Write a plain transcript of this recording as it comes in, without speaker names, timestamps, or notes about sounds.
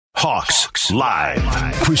Hawks Live.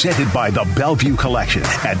 Presented by the Bellevue Collection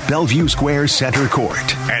at Bellevue Square Center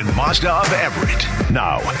Court and Mazda of Everett.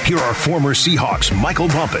 Now, here are former Seahawks Michael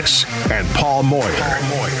Bumpus and Paul Moyer.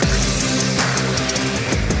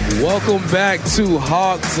 Welcome back to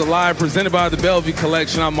Hawks Live, presented by the Bellevue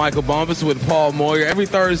Collection. I'm Michael Bumpus with Paul Moyer. Every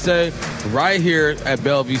Thursday, right here at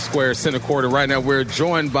Bellevue Square Center Court. And right now, we're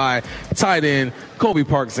joined by tight end Colby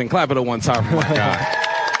Parkinson. Clap it at one time for my guy.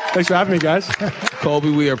 Thanks for having me, guys.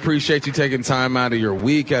 Colby, we appreciate you taking time out of your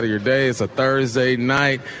week, out of your day. It's a Thursday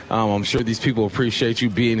night. I'm sure these people appreciate you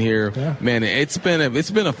being here. Yeah. Man, it's been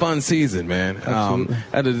a fun season, man.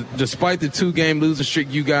 Despite the 2-game losing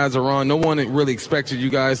streak you guys are on, no one really expected you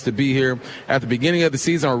guys to be here at the beginning of the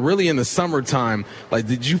season or really in the summertime. Like,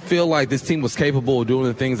 did you feel like this team was capable of doing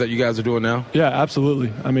the things that you guys are doing now? Yeah,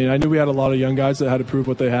 absolutely. I mean, I knew we had a lot of young guys that had to prove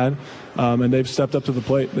what they had, and they've stepped up to the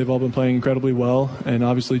plate. They've all been playing incredibly well, and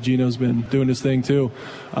obviously Gino's been doing his thing too.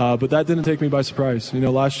 But that didn't take me by surprise. You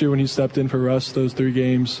know, last year when he stepped in for Russ, those 3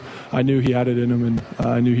 games, I knew he had it in him, and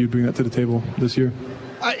I knew he would bring that to the table this year.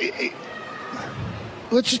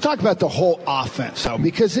 Let's just talk about the whole offense, though,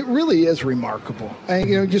 because it really is remarkable. And,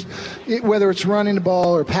 you know, whether it's running the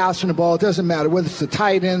ball or passing the ball, it doesn't matter. Whether it's the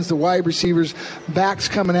tight ends, the wide receivers, backs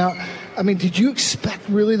coming out. I mean, did you expect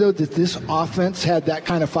really, though, that this offense had that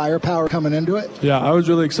kind of firepower coming into it? Yeah, I was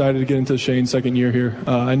really excited to get into Shane's second year here.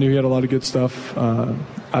 I knew he had a lot of good stuff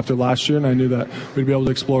after last year, and I knew that we'd be able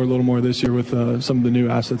to explore a little more this year with some of the new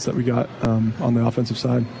assets that we got on the offensive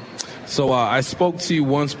side. So I spoke to you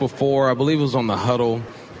once before, I believe it was on the huddle,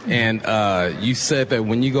 and you said that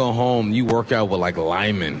when you go home, you work out with like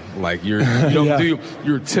linemen, like you don't do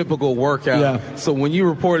your typical workout. Yeah. So when you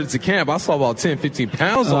reported to camp, I saw about 10, 15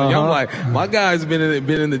 pounds on you. I'm like, my guy's been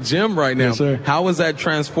in the gym right now. Yes, sir. How has that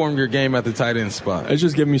transformed your game at the tight end spot? It's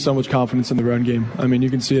just given me so much confidence in the run game. I mean, you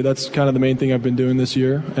can see it. That's kind of the main thing I've been doing this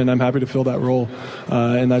year, and I'm happy to fill that role.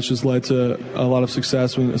 And that's just led to a lot of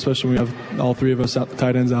success, especially when we have all 3 of us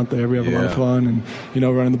tight ends out there. We have a lot of fun, and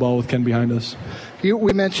running the ball with Ken behind us.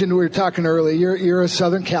 We mentioned, we were talking earlier, you're a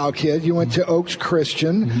Southern Cal kid. You went to Oaks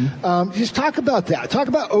Christian. Mm-hmm. Just talk about that. Talk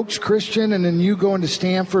about Oaks Christian and then you going to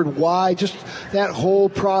Stanford. Why? Just that whole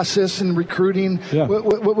process and recruiting. Yeah.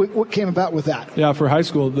 What came about with that? Yeah, for high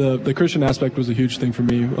school, the Christian aspect was a huge thing for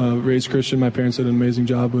me. Raised Christian, my parents did an amazing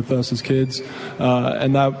job with us as kids.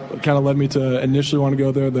 And that kind of led me to initially want to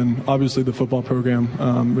go there. Then obviously the football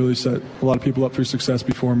program really set a lot of people up for success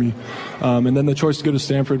before me. And then the choice to go to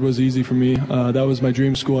Stanford was easy for me. That was my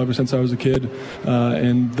dream school ever since I was a kid,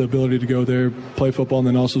 and the ability to go there, play football, and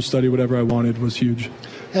then also study whatever I wanted was huge.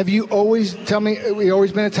 Have you always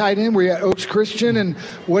been a tight end? Were you at Oaks Christian? And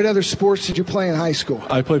what other sports did you play in high school?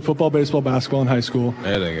 I played football, baseball, basketball in high school.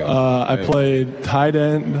 There you go. I played tight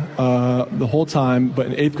end the whole time, but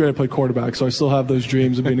in 8th grade I played quarterback, so I still have those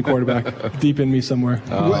dreams of being a quarterback deep in me somewhere.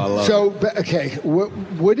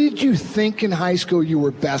 What did you think in high school you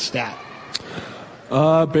were best at?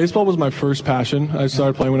 Baseball was my first passion. I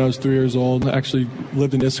started playing when I was 3 years old. I actually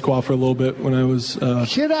lived in Issaquah for a little bit when I was 3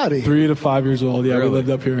 to 5 years old. Yeah, really? We lived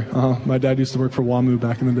up here. My dad used to work for WAMU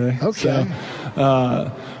back in the day. Okay.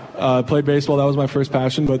 So, played baseball. That was my first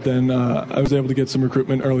passion, but then I was able to get some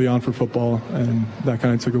recruitment early on for football, and that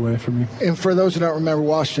kind of took away from me. And for those who don't remember,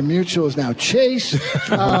 Washington Mutual is now Chase.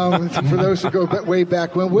 For those who go way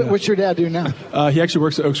back when, what's your dad do now? He actually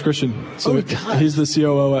works at Oaks Christian. So he's the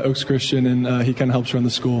COO at Oaks Christian, and he kind of helps run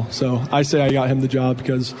the school. So I say I got him the job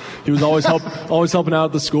because he was always helping out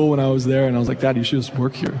at the school when I was there, and I was like, Dad, you should just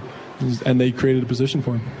work here. And they created a position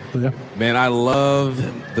for him. So, yeah. Man, I love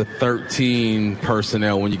the 13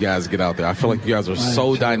 personnel when you guys get out there. I feel like you guys are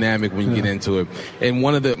so dynamic when you get into it. And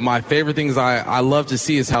one of my favorite things I love to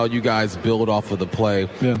see is how you guys build off of the play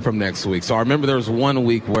from next week. So I remember there was one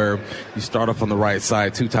week where you start off on the right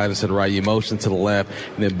side, 2 tight ends to the right, you motion to the left,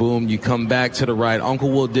 and then boom, you come back to the right. Uncle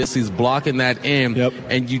Will Disley's blocking that end,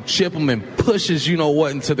 and you chip him and pushes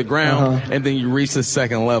into the ground, and then you reach the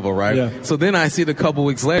second level, right? Yeah. So then I see it a couple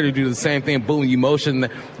weeks later, you do the same thing, boom, you motion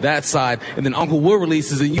that side, and then Uncle Will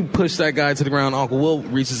releases and you push that guy to the ground. Uncle Will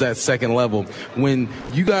reaches that second level. When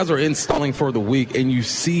you guys are installing for the week and you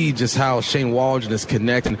see just how Shane Waldron is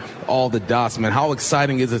connecting all the dots, man, how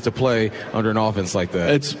exciting is it to play under an offense like that?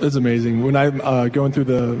 It's amazing. When I'm going through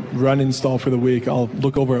the run install for the week, I'll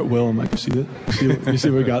look over at Will and I'm like, you see it? You see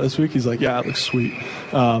what we got this week? He's like, yeah, it looks sweet.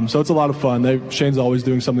 So it's a lot of fun. Shane's always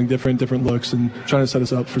doing something different looks, and trying to set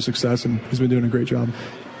us up for success, and he's been doing a great job.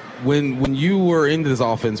 When you were into this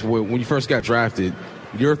offense, when you first got drafted,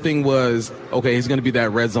 your thing was, okay, he's going to be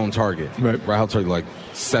that red zone target. Right. How target, like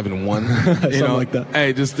 7-1. Something like that.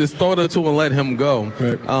 Hey, just throw it to him and let him go.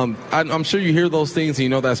 Right. I'm sure you hear those things and you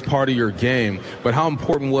know that's part of your game. But how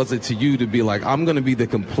important was it to you to be like, I'm going to be the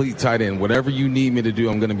complete tight end. Whatever you need me to do,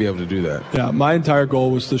 I'm going to be able to do that. Yeah, my entire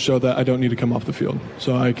goal was to show that I don't need to come off the field.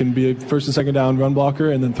 So I can be a first and second down run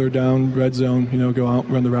blocker, and then third down red zone, go out,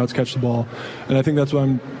 run the routes, catch the ball. And I think that's what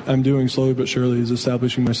I'm doing slowly but surely, is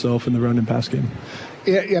establishing myself in the run and pass game.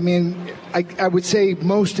 Yeah, I mean, I would say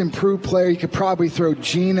most improved player, you could probably throw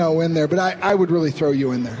Geno in there, but I would really throw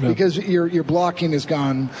you in there because your blocking has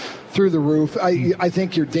gone through the roof. I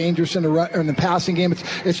think you're dangerous in the passing game.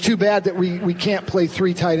 It's too bad that we can't play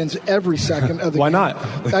 3 tight ends every second of the Why game.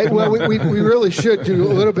 not? Well, we really should do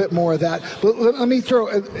a little bit more of that. But let me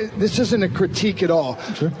throw this isn't a critique at all,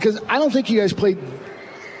 because I don't think you guys played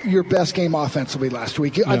your best game offensively last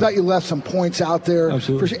week. I thought you left some points out there.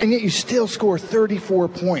 Absolutely. And yet you still score 34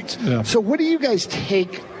 points. Yeah. So what do you guys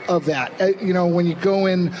take of that? When you go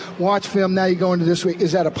in, watch film, now you go into this week,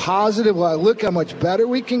 is that a positive? Well, look how much better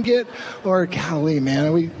we can get? Or, golly,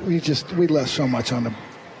 man, we left so much on the...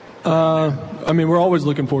 We're always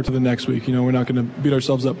looking forward to the next week. We're not going to beat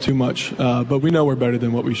ourselves up too much, but we know we're better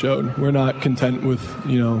than what we showed. We're not content with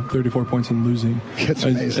 34 points and losing. It's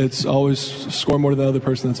amazing. It's always score more than the other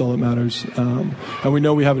person. That's all that matters. And we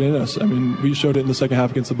know we have it in us. We showed it in the second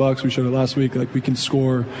half against the Bucs. We showed it last week. Like, we can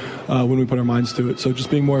score when we put our minds to it. So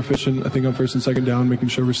just being more efficient, I think, on first and second down, making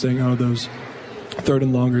sure we're staying out of those third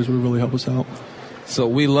and longers will really help us out. So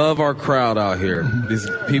we love our crowd out here. These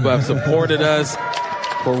people have supported us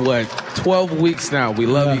for 12 weeks now. We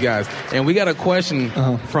love you guys. And we got a question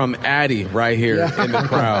from Addie right here in the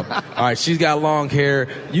crowd. All right, she's got long hair.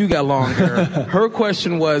 You got long hair. Her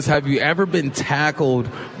question was, have you ever been tackled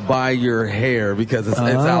by your hair because it's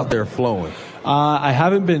out there flowing? I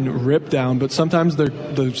haven't been ripped down, but sometimes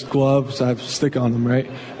those gloves have stick on them, right?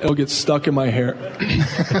 It'll get stuck in my hair,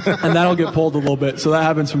 and that'll get pulled a little bit. So that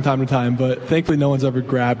happens from time to time, but thankfully no one's ever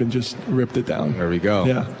grabbed and just ripped it down. There we go.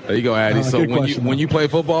 Yeah. There you go, Addie. So when you play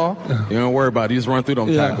football, you don't worry about it. You just run through them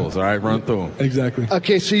tackles, all right? Run through them. Exactly.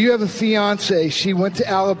 Okay, so you have a fiance. She went to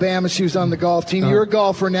Alabama. She was on the golf team. You're a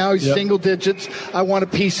golfer now. He's single digits. I want a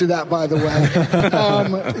piece of that, by the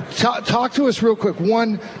way. Talk to us real quick.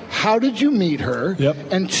 One, how did you meet her?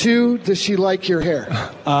 Yep. And 2, does she like your hair?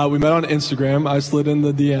 We met on Instagram. I slid in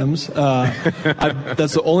the DMs.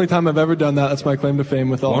 That's the only time I've ever done that. That's my claim to fame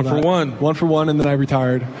with all One that. One for one, and then I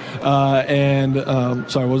retired.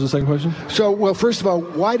 Sorry, what was the second question? So, well, first of all,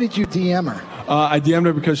 why did you DM her? I DM'd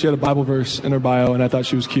her because she had a Bible verse in her bio, and I thought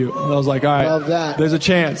she was cute. And I was like, all right, love that. There's a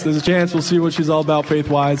chance. We'll see what she's all about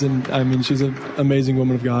faith-wise, and she's an amazing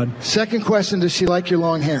woman of God. Second question, does she like your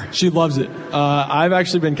long hair? She loves it. I've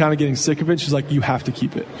actually been kind of getting sick of it. She's like, you have to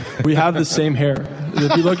keep it. We have the same hair.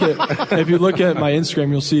 If you look at my Instagram,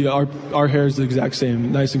 you'll see our hair is the exact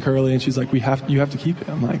same, nice and curly, and she's like, you have to keep it.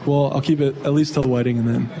 I'm like, well, I'll keep it at least till the wedding, and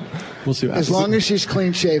then we'll see what happens. As long as she's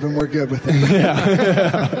clean-shaven, we're good with it.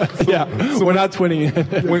 Yeah. So we're not twinning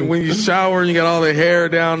it. when you shower and you got all the hair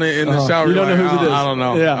down in the shower, you don't know whose it is. I don't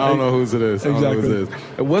know. Yeah, I don't know whose it is. Exactly.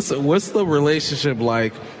 What's the relationship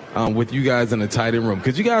like with you guys in the tight end room?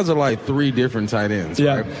 Because you guys are like 3 different tight ends,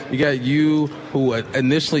 right? You got you, who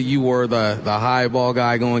initially you were the high ball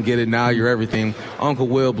guy, go and get it. Now you're everything. Uncle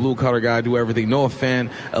Will, blue collar guy, do everything. Noah Fan,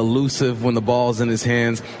 elusive when the ball's in his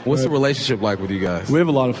hands. What's the relationship like with you guys? We have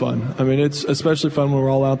a lot of fun. It's especially fun when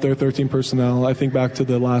we're all out there, 13 personnel. I think back to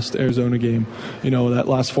the last Arizona game, that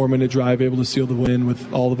last 4-minute drive, able to seal the win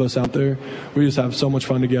with all of us out there. We just have so much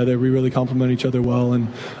fun together. We really complement each other well, and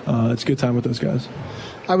it's a good time with those guys.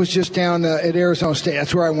 I was just down at Arizona State.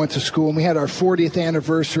 That's where I went to school. And we had our 40th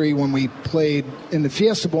anniversary when we played in the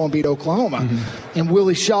Fiesta Bowl and beat Oklahoma. Mm-hmm. And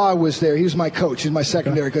Willie Shaw was there. He was my coach. He's my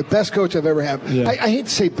secondary coach. Best coach I've ever had. Yeah. I hate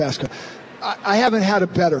to say best coach. I haven't had a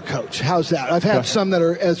better coach. How's that? I've had some that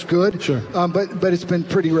are as good, sure. But it's been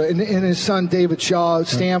pretty rare. And his son, David Shaw,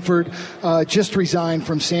 Stanford, just resigned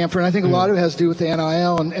from Stanford. And I think a lot of it has to do with the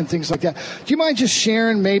NIL and things like that. Do you mind just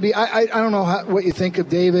sharing maybe, I don't know what you think of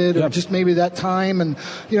David or just maybe that time and,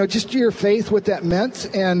 just your faith, what that meant,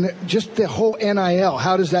 and just the whole NIL.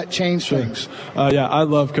 How does that change things? I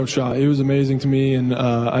love Coach Shaw. He was amazing to me, and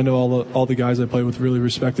I know all the guys I played with really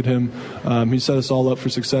respected him. He set us all up for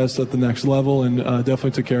success at the next level. level and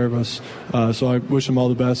definitely took care of us. So I wish him all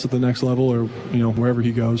the best at the next level or, wherever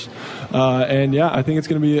he goes. And, yeah, I think it's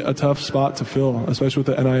going to be a tough spot to fill, especially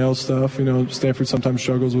with the NIL stuff. Stanford sometimes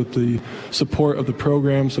struggles with the support of the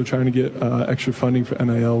program, so trying to get extra funding for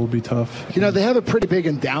NIL will be tough. They have a pretty big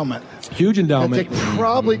endowment. Huge endowment. That they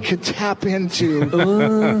probably could tap into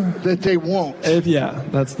that they won't.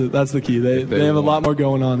 That's the key. They have a lot more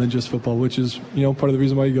going on than just football, which is, part of the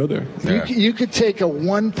reason why you go there. Yeah. You could take a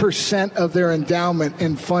 1% of their endowment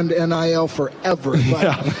and fund NIL forever.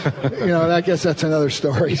 But, I guess that's another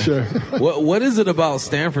story. Sure. What is it about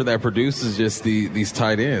Stanford that produces just these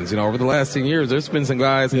tight ends? Over the last 10 years, there's been some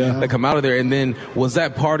guys that come out of there. And then was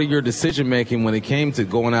that part of your decision-making when it came to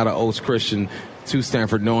going out of Oaks Christian to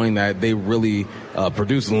Stanford, knowing that they really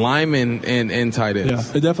produce linemen and tight ends?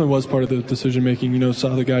 Yeah, it definitely was part of the decision-making.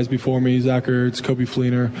 Saw the guys before me, Zach Ertz, Kobe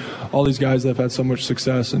Fleener, all these guys that have had so much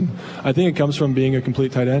success. And I think it comes from being a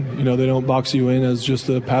complete tight end. They don't box you in as just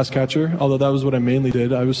a pass catcher, although that was what I mainly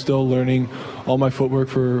did. I was still learning all my footwork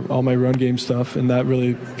for all my run game stuff, and that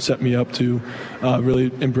really set me up to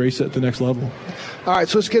really embrace it at the next level. All right,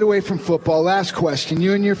 so let's get away from football. Last question.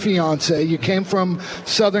 You and your fiance, you came from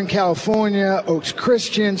Southern California, Oaks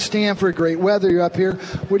Christian, Stanford, great weather. You're up here.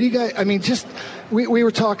 What do you guys, we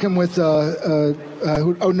were talking with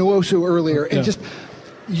Nwosu earlier, and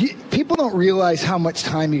people don't realize how much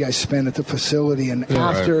time you guys spend at the facility and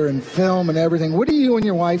after and film and everything. What do you and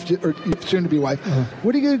your wife, or soon-to-be wife,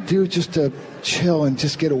 what are you going to do just to chill and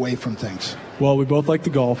just get away from things? Well, we both like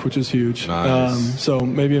to golf, which is huge. Nice. So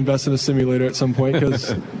maybe invest in a simulator at some point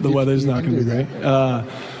because the weather's not going to be great.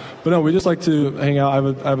 But no, we just like to hang out.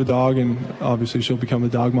 I have a dog, and obviously she'll become a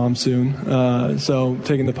dog mom soon. So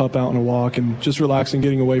taking the pup out on a walk and just relaxing,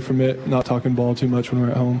 getting away from it, not talking ball too much when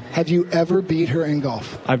we're at home. Have you ever beat her in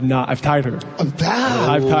golf? I've not. I've tied her. I've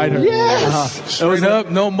tied her. Yes. Straight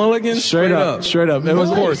up, no mulligans. Straight up. It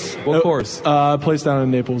was course. What course? Place down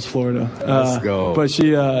in Naples, Florida. Let's go. But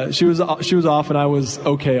she was off, and I was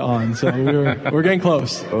okay on. So we're getting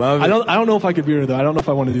close. Love it. I don't know if I could beat her though. I don't know if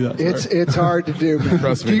I want to do that. It's hard to do.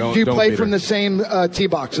 Trust me. Do you play from the same tee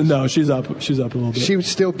boxes? No, she's up a little bit. She would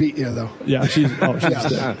still beat you, though. Yeah, she's still.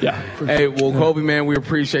 Yeah. Hey, well, Colby, man, we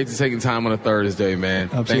appreciate you taking time on a Thursday, man.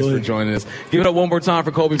 Absolutely. Thanks for joining us. Give it up one more time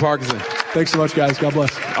for Colby Parkinson. Thanks so much, guys. God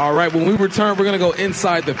bless. All right, when we return, we're going to go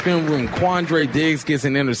inside the film room. Quandre Diggs gets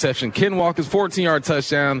an interception. Ken Walker's 14-yard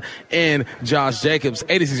touchdown, and Josh Jacobs'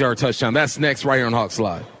 86-yard touchdown. That's next right here on Hawks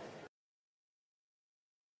Live.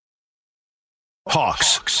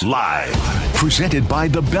 Hawks Live, presented by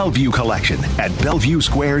the Bellevue Collection at Bellevue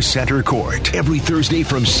Square Center Court. Every Thursday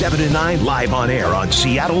from 7 to 9, live on air on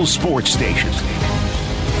Seattle Sports Station.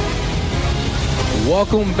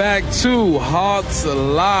 Welcome back to Hawks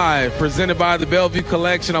Live, presented by the Bellevue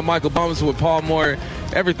Collection. I'm Michael Bumpus with Paul Moyer.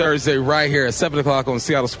 Every Thursday right here at 7 o'clock on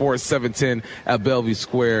Seattle Sports 710 at Bellevue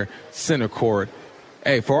Square Center Court.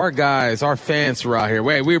 Hey, for our guys, our fans who are out here,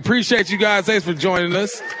 we appreciate you guys. Thanks for joining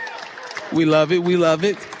us. We love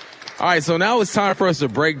it. All right, so now it's time for us to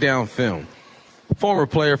break down film. Former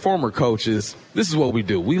player, former coaches, this is what we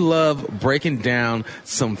do. We love breaking down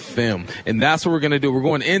some film, and that's what we're going to do. We're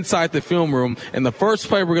going inside the film room, and the first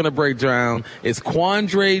play we're going to break down is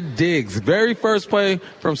Quandre Diggs. Very first play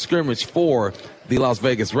from scrimmage for the Las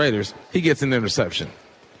Vegas Raiders. He gets an interception.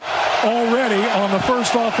 Already on the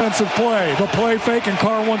first offensive play, the play fake, and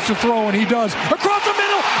Carr wants to throw, and he does. Across the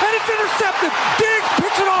middle, and it's intercepted. Diggs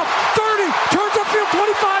picks it off, 30, turns upfield,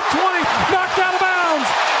 25-20, knocked out of bounds.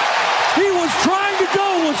 He was trying to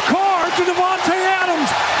go, was Carr to Devontae Adams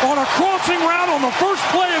on a crossing route on the first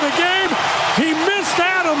play of the game. He missed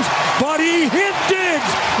Adams, but he hit Diggs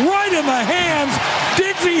right in the hands.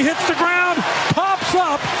 Diggsy hits the ground, pops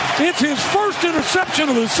up. It's his first interception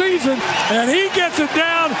of the season, and he gets it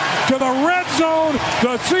down to the red zone.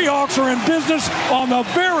 The Seahawks are in business on the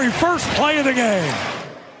very first play of the game.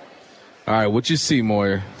 All right, what you see,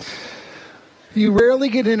 Moyer? You rarely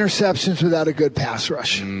get interceptions without a good pass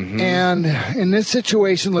rush. Mm-hmm. And in this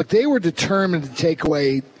situation, look, they were determined to take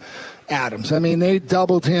away Adams. They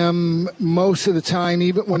doubled him most of the time,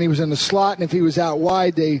 even when he was in the slot. And if he was out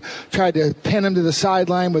wide, they tried to pin him to the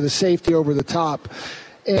sideline with a safety over the top.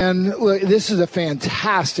 And look, this is a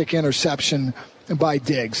fantastic interception by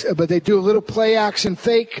Diggs. But they do a little play action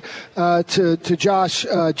fake to Josh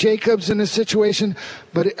Jacobs in this situation.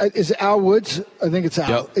 But is it Al Woods? I think it's Al.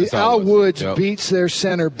 Yep, it's Al Woods beats their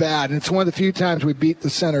center bad. And it's one of the few times we beat the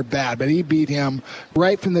center bad. But he beat him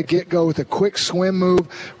right from the get-go with a quick swim move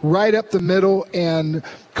right up the middle. And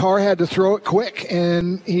Carr had to throw it quick.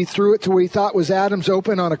 And he threw it to what he thought was Adams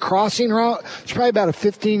open on a crossing route. It's probably about a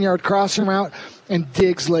 15-yard crossing route. and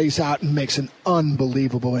Diggs lays out and makes an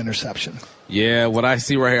unbelievable interception. Yeah, what I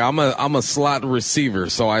see right here, I'm a slot receiver,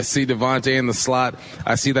 so I see Devontae in the slot.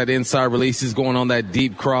 I see that inside release is going on that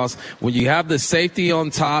deep cross. When you have the safety on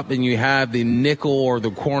top and you have the nickel or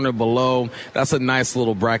the corner below, that's a nice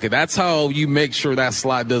little bracket. That's how you make sure that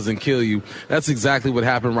slot doesn't kill you. That's exactly what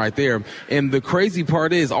happened right there. And the crazy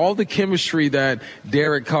part is all the chemistry that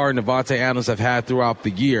Derek Carr and Devontae Adams have had throughout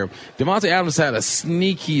the year. Devontae Adams had a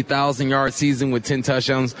sneaky 1,000-yard season with 10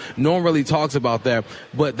 touchdowns. No one really talks about that,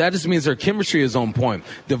 but that just means their chemistry is on point.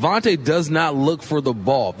 Devontae does not look for the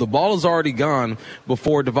ball. The ball is already gone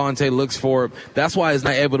before Devontae looks for it. That's why he's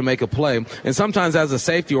not able to make a play. And sometimes as a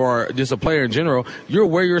safety or just a player in general, you're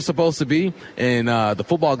where you're supposed to be, and the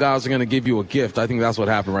football guys are going to give you a gift. I think that's what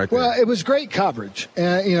happened right there. Well, it was great coverage,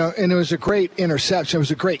 and it was a great interception. It was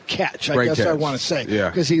a great catch, I guess I want to say. Yeah.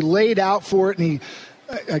 Because he laid out for it, and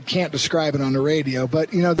I can't describe it on the radio,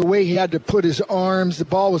 but, the way he had to put his arms, the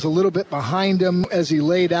ball was a little bit behind him as he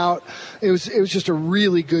laid out. It was just a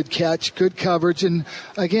really good catch, good coverage. And,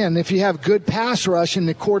 again, if you have good pass rush and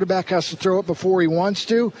the quarterback has to throw it before he wants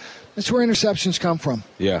to, that's where interceptions come from.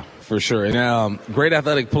 Yeah, for sure. And great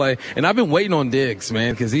athletic play. And I've been waiting on Diggs,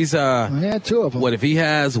 man, because he's two of them. What if he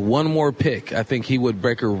has one more pick? I think he would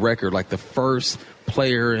break a record, like the first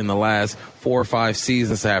player in the last 4 or 5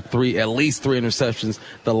 seasons to have at least three interceptions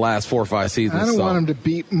the last 4 or 5 seasons. I don't want him to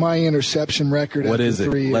beat my interception record. What is it?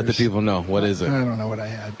 3 years. Let the people know. What is it? I don't know what I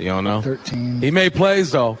had. You don't know? 13. He made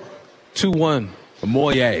plays, though. 2-1.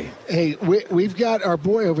 Moyer. Hey, we've got our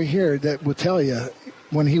boy over here that will tell you,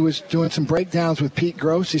 when he was doing some breakdowns with Pete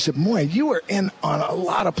Gross, he said, Moyer, you were in on a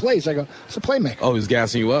lot of plays. I go, it's a playmaker. Oh, he's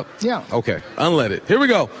gassing you up? Yeah. Okay. Unleaded. Here we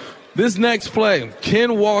go. This next play,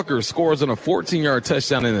 Ken Walker scores on a 14-yard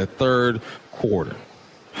touchdown in the third quarter.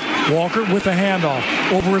 Walker with the handoff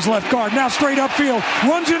over his left guard. Now straight upfield.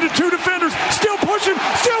 Runs into 2 defenders. Still pushing.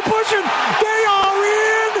 They are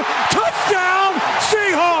in. Touchdown,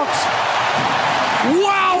 Seahawks.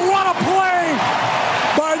 Wow, what a play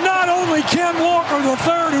by not only Ken Walker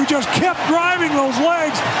III, who just kept driving those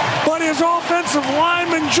legs, but his offensive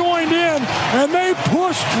lineman joined in, and they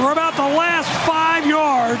pushed for about the last 5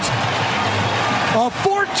 yards. A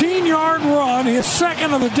 14-yard run, his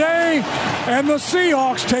second of the day, and the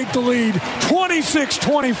Seahawks take the lead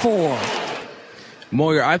 26-24.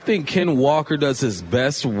 Moyer, I think Ken Walker does his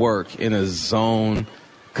best work in a zone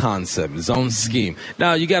concept, zone scheme.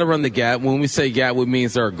 Now, you got to run the gap. When we say gap, it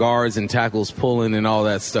means there are guards and tackles pulling and all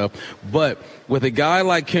that stuff. But with a guy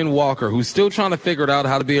like Ken Walker, who's still trying to figure it out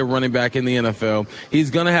how to be a running back in the NFL, he's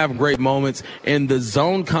going to have great moments. And the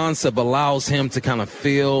zone concept allows him to kind of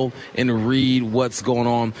feel and read what's going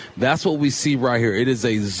on. That's what we see right here. It is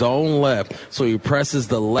a zone left. So he presses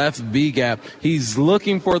the left B gap. He's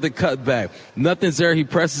looking for the cutback. Nothing's there. He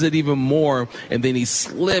presses it even more. And then he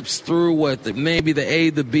slips through maybe the A,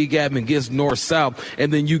 the B gap, and gets north-south.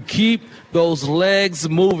 And then you keep those legs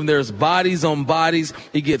moving. There's bodies on bodies.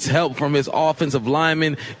 He gets help from his offensive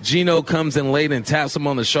lineman. Gino comes in late and taps him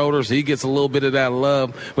on the shoulder, so he gets a little bit of that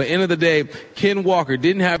love. But end of the day, Ken Walker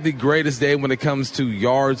didn't have the greatest day when it comes to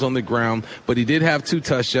yards on the ground, but he did have 2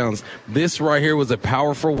 touchdowns. This right here was a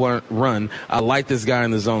powerful run. I like this guy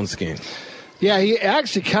in the zone scheme. Yeah, he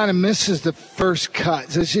actually kind of misses the first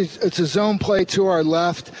cut. It's a zone play to our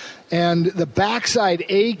left, and the backside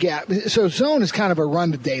A gap. So zone is kind of a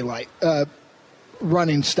run to daylight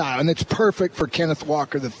running style, and it's perfect for Kenneth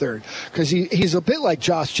Walker III because he's a bit like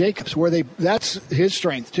Josh Jacobs, where that's his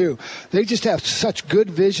strength too. They just have such good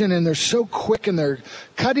vision, and they're so quick in their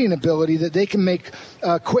cutting ability that they can make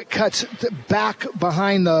quick cuts back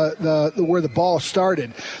behind the where the ball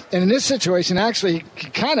started. And in this situation, actually,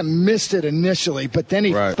 he kind of missed it initially, but then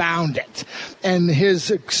he found it, and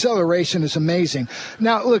his acceleration is amazing.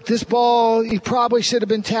 Now, look, this ball, he probably should have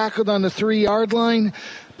been tackled on the 3-yard line.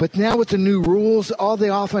 But now with the new rules, all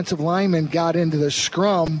the offensive linemen got into the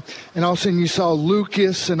scrum, and all of a sudden you saw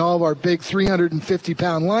Lucas and all of our big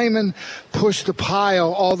 350-pound linemen push the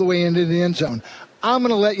pile all the way into the end zone. I'm going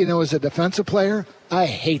to let you know, as a defensive player, I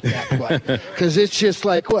hate that play because it's just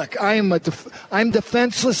like, look, I'm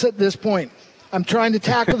defenseless at this point. I'm trying to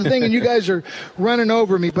tackle the thing, and you guys are running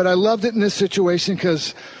over me. But I loved it in this situation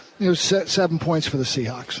because it was 7 points for the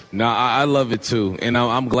Seahawks. No, I love it too, and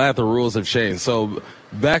I'm glad the rules have changed. So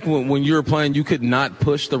back when you were playing, you could not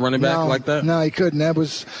push the running back like that? No, he couldn't. That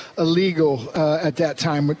was illegal at that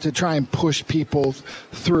time to try and push people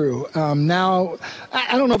through. Now,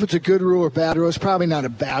 I don't know if it's a good rule or bad rule. It's probably not a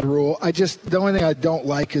bad rule. The only thing I don't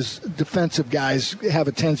like is defensive guys have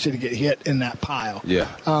a tendency to get hit in that pile. Yeah.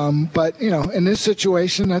 But, in this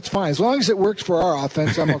situation, that's fine. As long as it works for our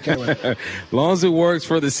offense, I'm okay with it. As long as it works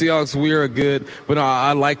for the Seahawks, we are good. But no,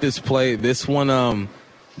 I like this play. This one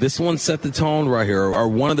set the tone right here, or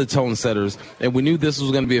one of the tone setters. And we knew this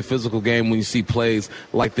was going to be a physical game when you see plays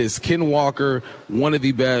like this. Ken Walker, one of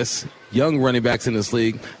the best young running backs in this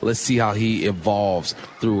league. Let's see how he evolves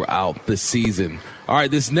throughout the season. All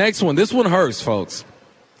right, this next one, this one hurts, folks.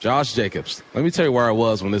 Josh Jacobs. Let me tell you where I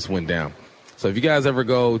was when this went down. So if you guys ever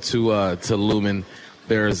go to Lumen,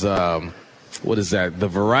 there's, what is that? The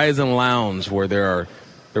Verizon Lounge, where there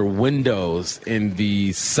are windows in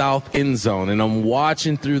the south end zone. And I'm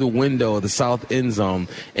watching through the window of the south end zone.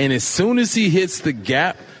 And as soon as he hits the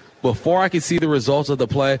gap, before I can see the results of the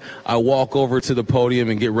play, I walk over to the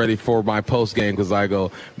podium and get ready for my post game because I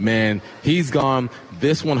go, man, he's gone.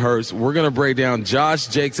 This one hurts. We're going to break down Josh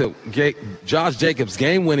Jacobs'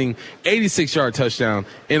 game-winning 86-yard touchdown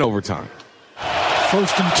in overtime.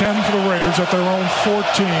 1st and 10 for the Raiders at their own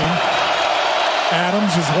 14.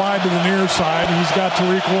 Adams is wide to the near side. He's got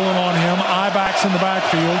Tariq Woolen on him. Ibach's in the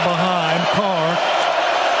backfield behind Carr,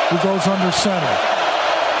 who goes under center.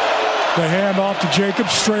 The handoff to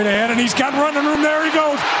Jacobs straight ahead, and he's got running room. There he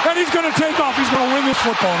goes, and he's going to take off. He's going to win this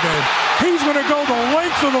football game. He's going to go the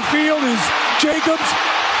length of the field. Is Jacobs,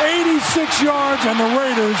 86 yards, and the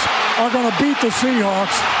Raiders are going to beat the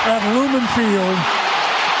Seahawks at Lumen Field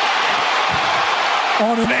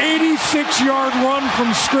on an 86-yard run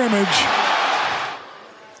from scrimmage.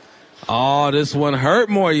 Oh, this one hurt,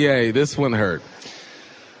 Moyer. This one hurt.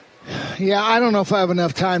 Yeah, I don't know if I have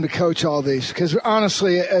enough time to coach all these because,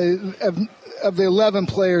 honestly, of the 11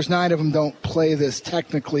 players, 9 of them don't play this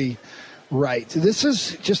technically right. This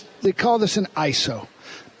is just, they call this an ISO.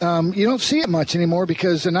 You don't see it much anymore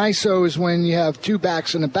because an ISO is when you have 2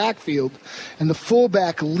 backs in the backfield and the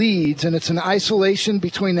fullback leads, and it's an isolation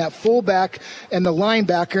between that fullback and the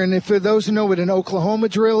linebacker. And if for those who know what an Oklahoma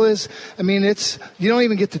drill is, I mean, you don't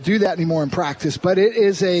even get to do that anymore in practice, but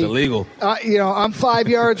it's illegal. I'm 5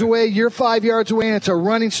 yards away, you're 5 yards away, and it's a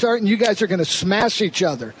running start, and you guys are going to smash each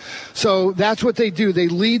other. So that's what they do. They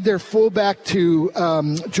lead their fullback to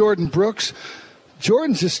Jordan Brooks.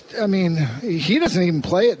 Jordan's just, he doesn't even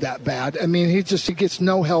play it that bad. He gets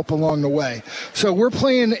no help along the way. So we're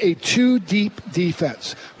playing a 2-deep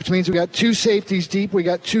defense, which means we got 2 safeties deep. We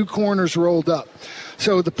got 2 corners rolled up.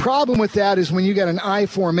 So the problem with that is when you got an I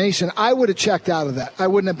formation, I would have checked out of that. I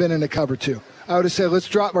wouldn't have been in a cover 2. I would have said, let's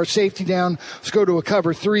drop our safety down. Let's go to a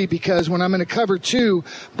cover 3 because when I'm in a cover 2,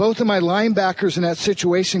 both of my linebackers in that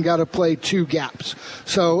situation got to play 2 gaps.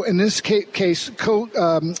 So in this case,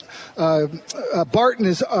 Barton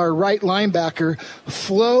is our right linebacker.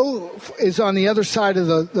 Flo is on the other side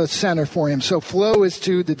of the center for him. So Flo is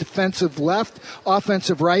to the defensive left,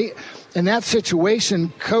 offensive right. In that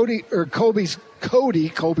situation, Cody's got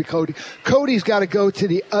to go to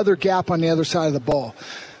the other gap on the other side of the ball.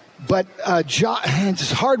 But it's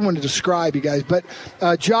a hard one to describe, you guys, but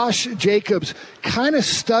Josh Jacobs kind of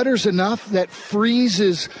stutters enough that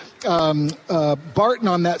freezes Barton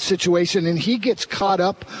on that situation, and he gets caught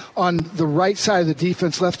up on the right side of the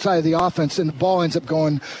defense, left side of the offense, and the ball ends up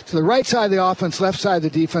going to the right side of the offense, left side of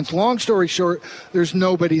the defense. Long story short, there's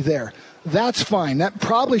nobody there. That's fine. That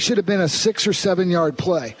probably should have been a 6 or 7 yard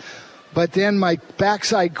play. But then my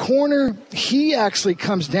backside corner, he actually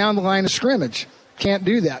comes down the line of scrimmage. Can't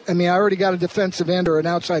do that. I already got a defensive end or an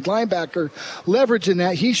outside linebacker leveraging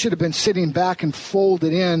that. He should have been sitting back and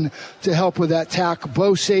folded in to help with that tackle.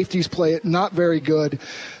 Both safeties play it not very good.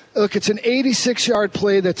 Look, it's an 86-yard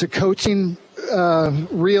play that's a coaching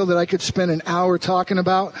reel that I could spend an hour talking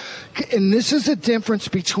about. And this is the difference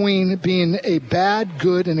between being a bad,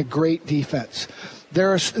 good, and a great defense.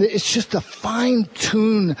 It's just a fine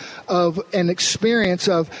tune of an experience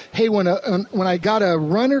of, hey, when I got a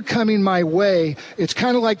runner coming my way, it's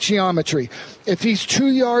kind of like geometry. If he's 2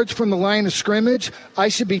 yards from the line of scrimmage, I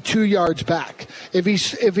should be 2 yards back. If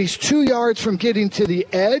he's 2 yards from getting to the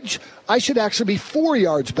edge, I should actually be 4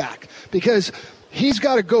 yards back because he's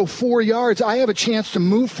got to go 4 yards. I have a chance to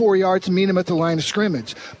move 4 yards and meet him at the line of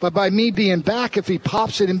scrimmage. But by me being back, if he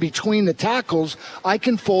pops it in between the tackles, I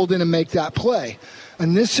can fold in and make that play.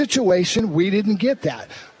 In this situation, we didn't get that.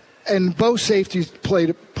 And both safeties played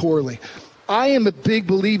it poorly. I am a big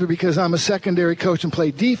believer, because I'm a secondary coach and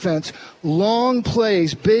play defense, long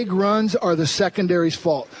plays, big runs are the secondary's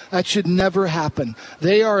fault. That should never happen.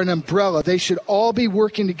 They are an umbrella. They should all be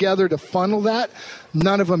working together to funnel that.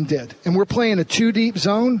 None of them did. And we're playing a 2-deep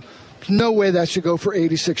zone. No way that should go for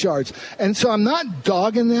 86 yards. And so I'm not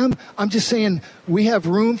dogging them. I'm just saying we have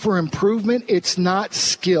room for improvement. It's not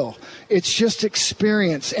skill. It's just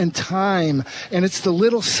experience and time. And it's the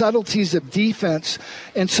little subtleties of defense.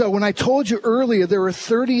 And so when I told you earlier there were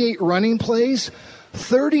 38 running plays,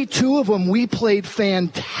 32 of them we played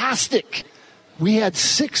fantastic. We had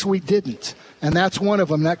 6 we didn't. And that's one of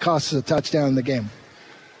them. That cost us a touchdown in the game.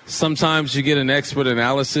 Sometimes you get an expert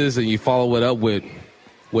analysis and you follow it up with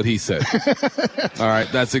what he said. All right,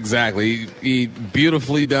 that's exactly. He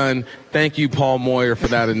beautifully done. Thank you, Paul Moyer, for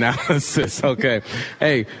that analysis. Okay.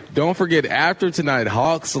 Hey, don't forget, after tonight,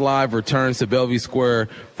 Hawks Live returns to Bellevue Square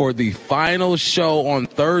for the final show on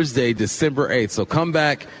Thursday, December 8th. So come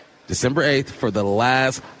back December 8th for the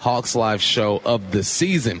last Hawks Live show of the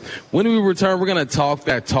season. When we return, we're going to talk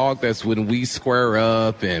that talk. That's when we square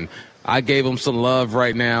up, and I gave him some love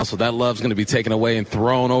right now, so that love's going to be taken away and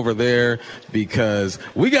thrown over there because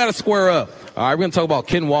we got to square up. All right, we're going to talk about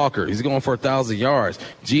Ken Walker. He's going for 1,000 yards.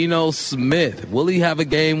 Geno Smith, will he have a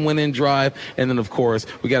game-winning drive? And then, of course,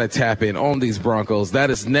 we got to tap in on these Broncos. That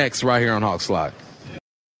is next right here on Hawks Live.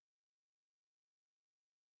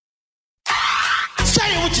 Say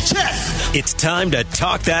it with your chest. It's time to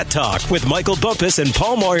talk that talk with Michael Bumpus and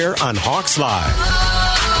Paul Moyer on Hawks Live.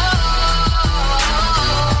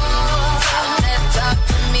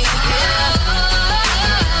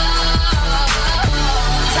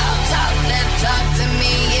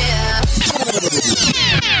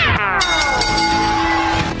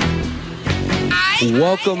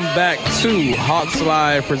 Welcome back to Hawks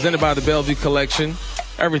Live, presented by the Bellevue Collection.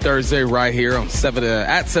 Every Thursday right here on 7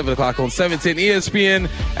 o'clock on 710 ESPN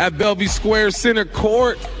at Bellevue Square Center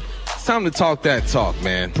Court. It's time to talk that talk,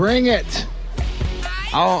 man. Bring it.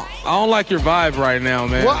 I don't like your vibe right now,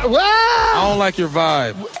 man. What? I don't like your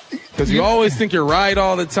vibe. Because you always think you're right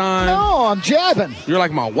all the time. No, I'm jabbing. You're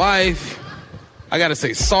like my wife. I got to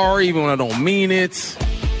say sorry even when I don't mean it.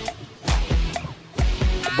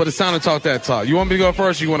 But it's time to talk that talk. You want me to go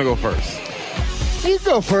first or you want to go first? You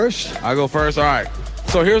go first. I go first? All right.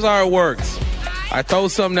 So here's how it works. I throw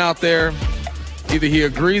something out there. Either he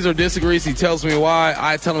agrees or disagrees. He tells me why.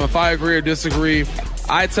 I tell him if I agree or disagree.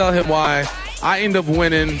 I tell him why. I end up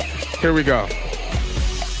winning. Here we go.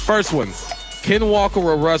 First one. Ken Walker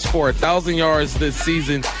will rush for 1,000 yards this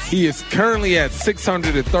season. He is currently at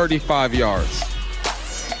 635 yards.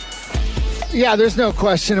 Yeah, there's no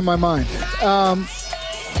question in my mind.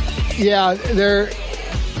 Yeah,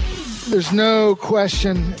 there's no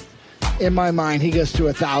question in my mind he gets to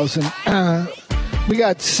 1,000. We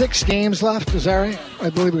got 6 games left. Is that right? I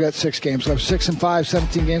believe we got 6 games left. 6 and 5,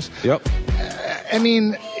 17 games. Yep. I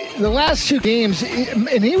mean, the last 2 games,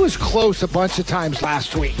 and he was close a bunch of times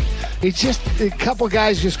last week. It's just a couple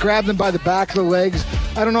guys just grabbed him by the back of the legs.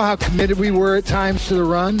 I don't know how committed we were at times to the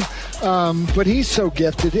run, but he's so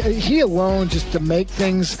gifted. He alone, just to make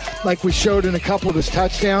things like we showed in a couple of his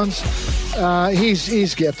touchdowns,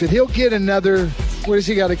 he's gifted. He'll get another, what does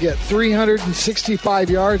he got to get, 365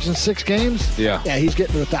 yards in 6 games? Yeah. Yeah, he's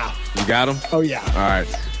getting to 1,000. You got him? Oh, yeah. All right.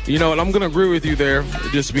 You know what? I'm going to agree with you there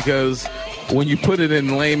just because when you put it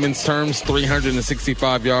in layman's terms,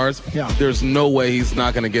 365 yards, there's no way he's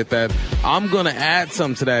not going to get that. I'm going to add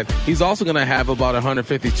some to that. He's also going to have about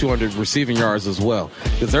 150, 200 receiving yards as well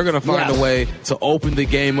because they're going to find a way to open the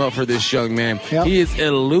game up for this young man. Yep. He is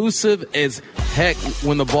elusive as heck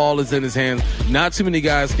when the ball is in his hands. Not too many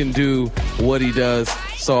guys can do what he does.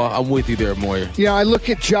 So I'm with you there, Moyer. Yeah, I look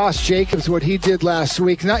at Josh Jacobs, what he did last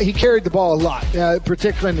week. He carried the ball a lot,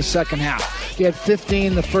 particularly in the second half. He had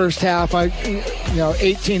 15 the first half,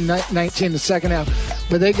 18, 19 the second half.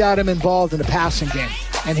 But they got him involved in the passing game,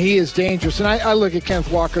 and he is dangerous. And I look at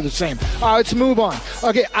Kenneth Walker the same. All right, let's move on.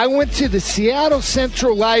 Okay, I went to the Seattle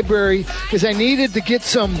Central Library because I needed to get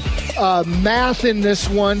some math in this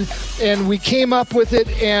one, and we came up with it.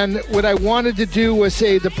 And what I wanted to do was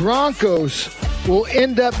say the Broncos will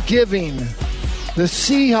end up giving the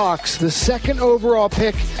Seahawks the 2nd overall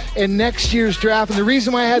pick in next year's draft. And the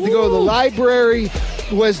reason why I had to go to the library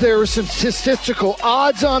was there were some statistical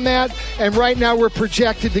odds on that, and right now we're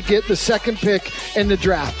projected to get the 2nd pick in the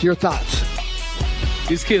draft. Your thoughts?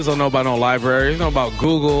 These kids don't know about no library. They know about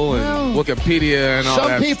Google and Wikipedia and all that stuff.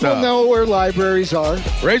 Some people know where libraries are.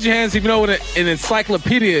 Raise your hands if you know what an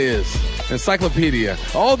encyclopedia is. Encyclopedia.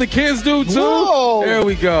 All the kids do, too? Whoa. There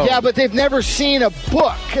we go. Yeah, but they've never seen a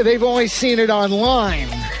book. They've only seen it online.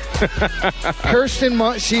 Kirsten,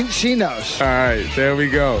 she knows. All right, there we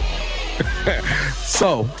go.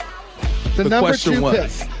 So the number question 2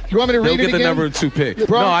 was, pick. You want me to read it again? He'll get the number 2 pick.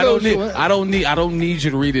 No, I don't need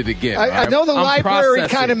you to read it again. I know the library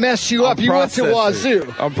kind of messed you up. You went to Wazoo.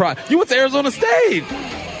 You went to Arizona State.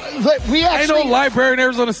 Ain't no library in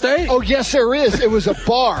Arizona State. Oh, yes, there is. It was a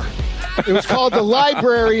bar. It was called the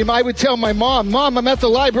library, and I would tell my mom, I'm at the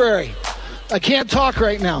library. I can't talk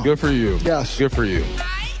right now. Good for you. Yes. Good for you.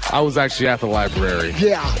 I was actually at the library.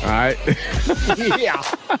 Yeah. All right. Yeah.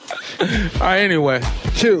 All right, anyway.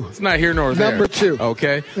 2. It's not here nor there. Number 2.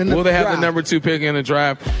 Okay. Will they have the number 2 pick in the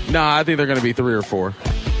draft? Nah, I think they're going to be 3 or 4.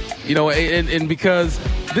 You know, and because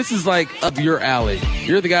this is like up your alley.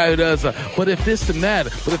 You're the guy who does, but if this and that,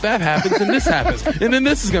 but if that happens, then this happens. And then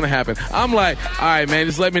this is going to happen. I'm like, all right, man,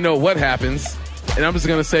 just let me know what happens. And I'm just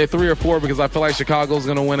going to say 3 or 4 because I feel like Chicago's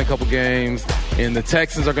going to win a couple games and the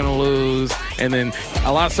Texans are going to lose. And then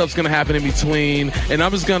a lot of stuff's going to happen in between. And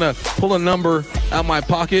I'm just going to pull a number out my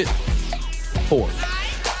pocket. 4.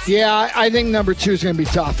 Yeah, I think number 2 is going to be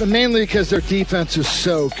tough, and mainly because their defense is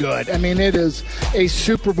so good. I mean, it is a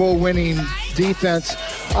Super Bowl winning defense.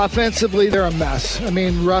 Offensively, they're a mess. I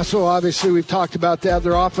mean, Russell, obviously, we've talked about that.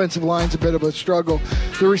 Their offensive line's a bit of a struggle.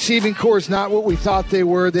 The receiving core is not what we thought they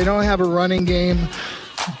were. They don't have a running game.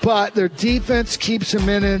 But their defense keeps them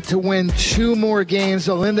in it to win 2 more games.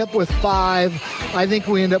 They'll end up with 5. I think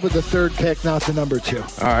we end up with the 3rd pick, not the number 2. All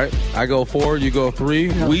right. I go 4, you go 3.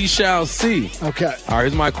 Yeah. We shall see. Okay. All right,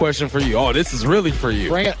 here's my question for you. Oh, this is really for you.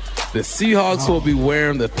 Bring it. The Seahawks will be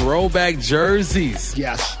wearing the throwback jerseys.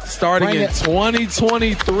 Yes. Starting in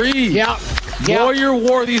 2023. Yeah. Moyer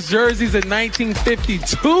wore these jerseys in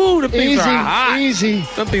 1952. The things are hot. Easy.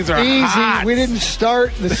 Some things are hot. We didn't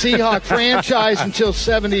start the Seahawk franchise until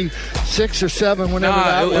 76 or 7, whenever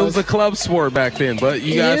that was. It was a club sport back then, but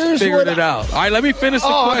you guys figured it out. All right, let me finish the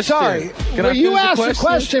question. I'm sorry. You asked the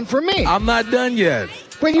question for me. I'm not done yet.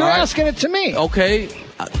 But you're asking it to me. Okay.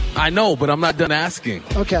 I know, but I'm not done asking.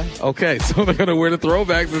 Okay, so they're going to wear the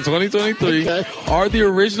throwbacks in 2023. Okay. Are the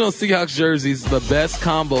original Seahawks jerseys the best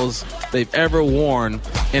combos they've ever worn,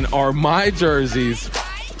 and are my jerseys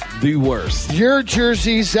the worst? Your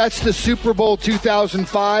jerseys, that's the Super Bowl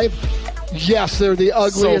 2005. Yes, they're the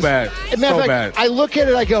ugliest. So bad. Bad. I look at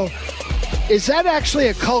it, I go, is that actually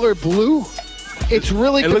a color blue? It's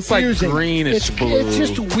really confusing. It looks like greenish blue. It's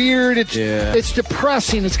just weird. It's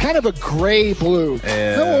depressing. It's kind of a gray blue.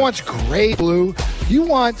 Yeah. No one wants gray blue. You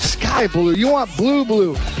want sky blue. You want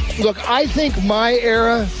blue. Look, I think my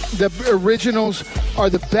era, the originals, are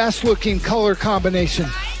the best looking color combination.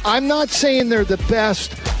 I'm not saying they're the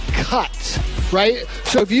best cut, right?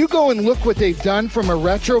 So if you go and look what they've done from a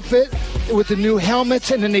retrofit with the new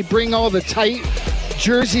helmets, and then they bring all the tight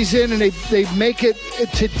jerseys in, and they make it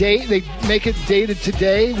to date. They make it dated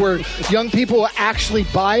today, where young people will actually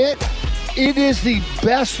buy it. It is the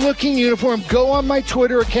best looking uniform. Go on my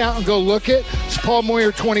Twitter account and go look it. It's Paul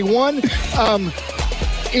Moyer 21.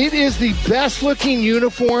 It is the best looking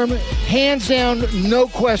uniform, hands down, no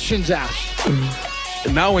questions asked.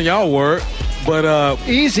 Not when y'all were, but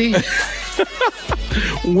easy.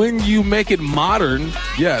 When you make it modern,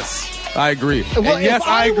 yes. I agree. Well, and yes,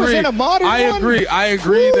 I agree. I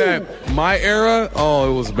agree that my era,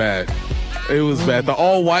 it was bad. It was bad. The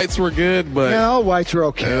all whites were good, but all whites were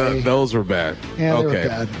okay. Those were bad. Yeah, okay. They were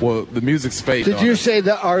bad. Well, the music's fake. Did you say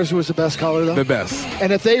that ours was the best color though? The best.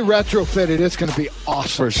 And if they retrofit it, it's going to be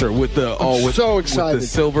awesome. For sure. With the so excited. With the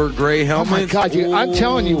silver gray helmet. Oh my God! I'm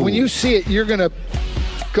telling you, when you see it, you're going to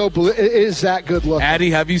go. It is that good looking.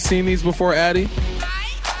 Addie, have you seen these before, Addie?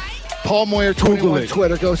 Paul Moyer 21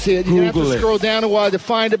 Twitter. Go see it. You have to scroll down a while to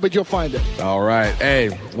find it, but you'll find it. All right.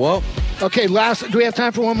 Hey, well. Okay, do we have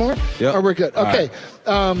time for one more? Yep. Or we're good? Okay.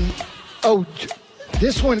 Right.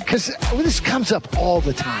 This one, because this comes up all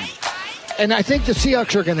the time. And I think the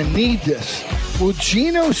Seahawks are going to need this. Will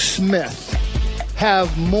Geno Smith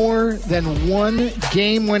have more than one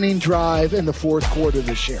game-winning drive in the fourth quarter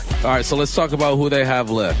this year? All right, so let's talk about who they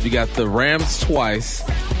have left. You got the Rams twice.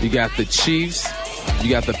 You got the Chiefs.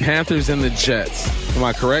 You got the Panthers and the Jets. Am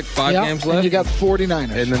I correct? 5 games left? And you got the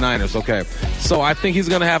 49ers. And the Niners, okay. So I think he's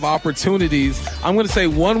going to have opportunities. I'm going to say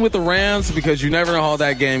one with the Rams because you never know how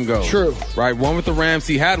that game goes. True. Right, one with the Rams.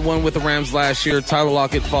 He had one with the Rams last year. Tyler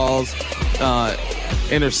Lockett falls,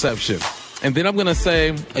 interception. And then I'm going to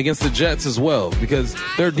say against the Jets as well because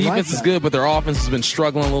their defense is good, but their offense has been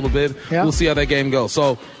struggling a little bit. Yeah. We'll see how that game goes.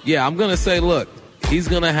 So, I'm going to say, look, he's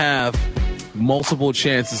going to have multiple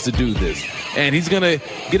chances to do this. And he's going to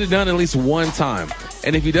get it done at least one time.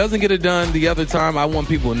 And if he doesn't get it done the other time, I want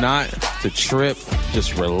people not to trip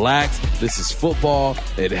Just relax. This is football.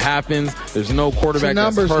 It happens. There's no quarterback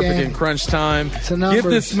that's perfect in crunch time. Give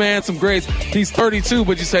this man some grace. He's 32,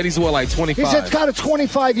 but you said he's, what, like 25? He's got a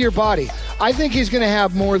 25-year body. I think he's going to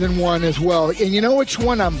have more than one as well. And you know which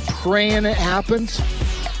one I'm praying it happens?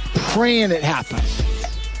 Praying it happens.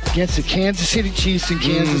 Against the Kansas City Chiefs in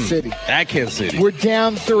Kansas City. At Kansas City. We're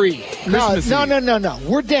down 3. No.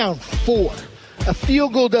 We're down 4. A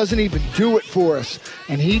field goal doesn't even do it for us.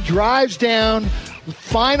 And he drives down,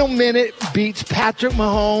 final minute, beats Patrick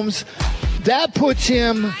Mahomes. That puts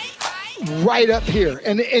him right up here.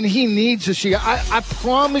 And he needs this year. I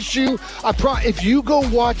promise you, if you go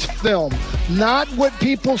watch film, not what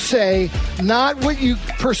people say, not what you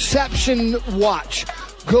perception watch,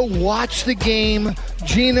 go watch the game.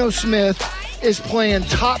 Geno Smith is playing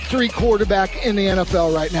top 3 quarterback in the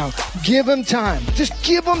NFL right now. Give him time. Just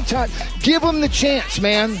give him time. Give him the chance,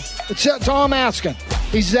 man. That's all I'm asking.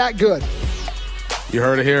 He's that good. You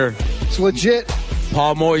heard it here. It's legit.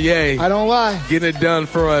 Paul Moyer. I don't lie. Getting it done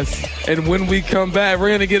for us. And when we come back, we're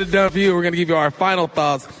going to get it done for you. We're going to give you our final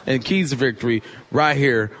thoughts and keys to victory right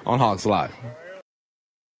here on Hawks Live.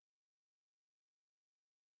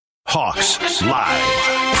 Hawks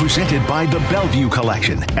Live, presented by the Bellevue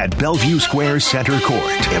Collection at Bellevue Square Center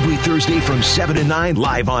Court. Every Thursday from 7 to 9,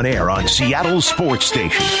 live on air on Seattle's sports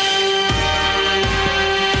station.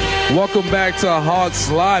 Welcome back to Hawks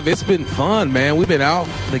Live. It's been fun, man. We've been out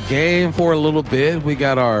the game for a little bit. We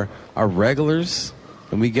got our regulars,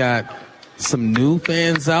 and we got some new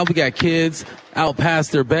fans out. We got kids out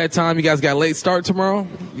past their bedtime. You guys got late start tomorrow?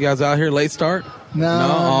 You guys out here late start?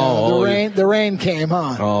 No. The rain came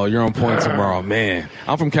on. Oh, you're on point tomorrow. Man,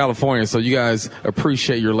 I'm from California, so you guys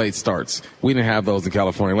appreciate your late starts. We didn't have those in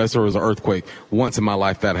California unless there was an earthquake. Once in my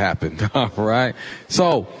life that happened. All right.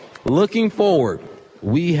 So looking forward,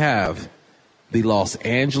 we have the Los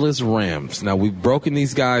Angeles Rams. Now, we've broken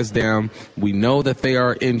these guys down. We know that they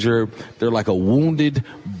are injured. They're like a wounded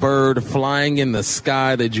bird flying in the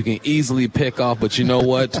sky that you can easily pick off. But you know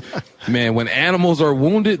what? Man, when animals are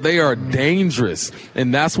wounded, they are dangerous.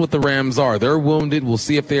 And that's what the Rams are. They're wounded. We'll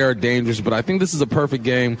see if they are dangerous. But I think this is a perfect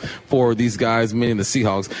game for these guys, meaning the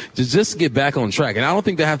Seahawks, to just get back on track. And I don't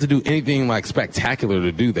think they have to do anything like spectacular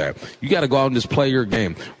to do that. You got to go out and just play your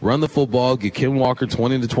game. Run the football. Get Ken Walker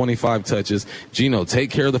 20 to 25 touches. Geno, take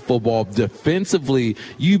care of the football. Defensively,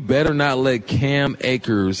 you better not let Cam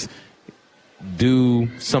Akers do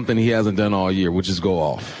something he hasn't done all year, which is go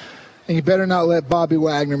off. And you better not let Bobby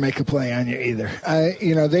Wagner make a play on you either.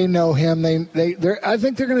 They know him. I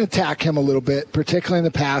think they're going to attack him a little bit, particularly in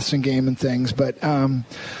the passing game and things. But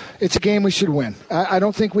it's a game we should win. I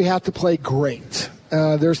don't think we have to play great.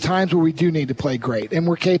 There's times where we do need to play great, and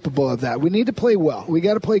we're capable of that. We need to play well. We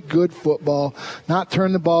got to play good football, not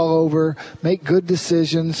turn the ball over, make good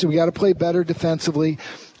decisions. We got to play better defensively.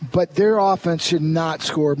 But their offense should not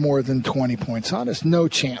score more than 20 points on us. No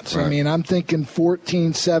chance. Right. I mean, I'm thinking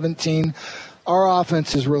 14, 17. Our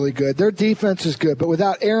offense is really good. Their defense is good. But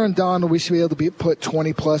without Aaron Donald, we should be able to put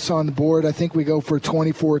 20-plus on the board. I think we go for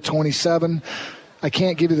 24-27. I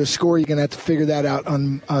can't give you the score. You're going to have to figure that out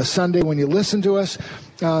on Sunday when you listen to us.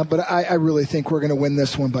 But I really think we're going to win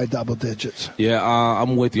this one by double digits. Yeah,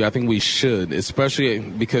 I'm with you. I think we should, especially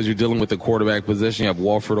because you're dealing with the quarterback position. You have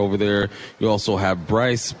Walford over there. You also have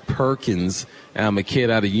Bryce Perkins, a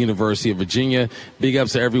kid out of University of Virginia. Big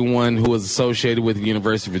ups to everyone who was associated with the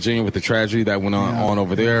University of Virginia with the tragedy that went on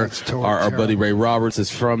over there. Our buddy Ray Roberts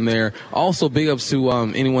is from there. Also, big ups to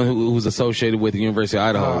anyone who's associated with the University of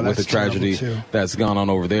Idaho with the tragedy that's gone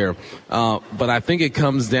on over there. But I think it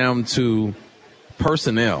comes down to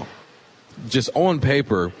personnel. Just on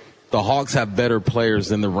paper, the Hawks have better players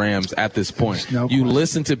than the Rams at this point. You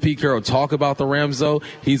listen to Pete Carroll talk about the Rams, though,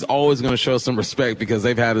 he's always going to show some respect because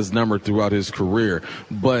they've had his number throughout his career.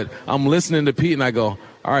 But I'm listening to Pete, and I go,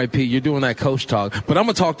 all right, Pete, you're doing that coach talk, but I'm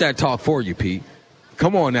going to talk that talk for you, Pete.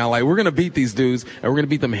 Come on now, we're going to beat these dudes, and we're going to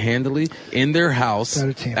beat them handily in their house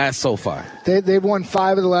at SoFi. They've won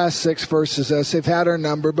 5 of the last 6 versus us. They've had our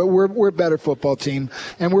number, but we're a better football team,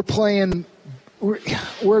 and we're playing –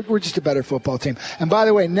 We're just a better football team. And by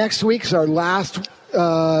the way, next week's our last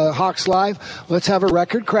Hawks Live. Let's have a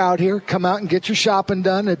record crowd here. Come out and get your shopping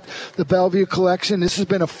done at the Bellevue Collection. This has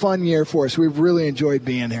been a fun year for us. We've really enjoyed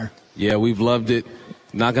being here. Yeah, we've loved it.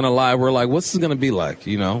 Not going to lie, we're like, what's this going to be like?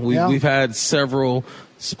 We've had several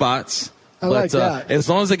spots. I like that. As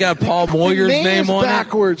long as they got Paul Moyer's name on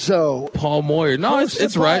backwards, though. Paul Moyer. No,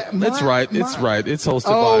 it's right. It's right. It's right. It's hosted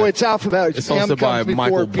by. Oh, it's alphabetical. It's hosted by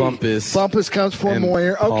Michael Bumpus. Bumpus comes before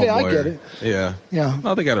Moyer. Okay, I get it. Yeah.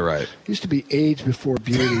 No, they got it right. Used to be age before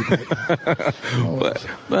beauty.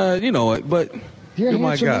 But you know what? But you're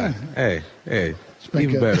my guy. Man. Hey.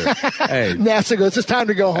 Even better. Hey, NASA goes, it's time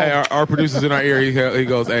to go home. Hey, our producer's in our ear. He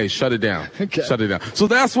goes, hey, shut it down. Okay. Shut it down. So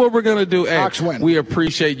that's what we're going to do. Hey, Hawks win. We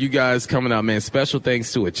appreciate you guys coming out, man. Special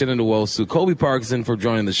thanks to Achinna Nwosu, Colby Parkinson for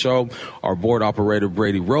joining the show, our board operator,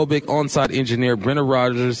 Brady Robick, on-site engineer, Brenna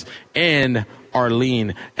Rogers, and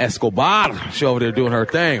Arlene Escobar. She's over there doing her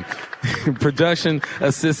thing. Production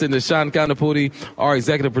assistant Deshaun Kanapudi. Our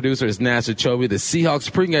executive producer is Nasha Chobe. The Seahawks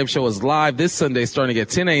pregame show is live this Sunday starting at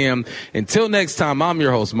 10 a.m. Until next time, I'm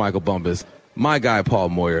your host, Michael Bumpus. My guy, Paul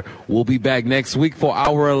Moyer. We'll be back next week for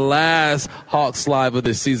our last Hawks Live of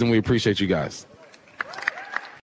this season. We appreciate you guys.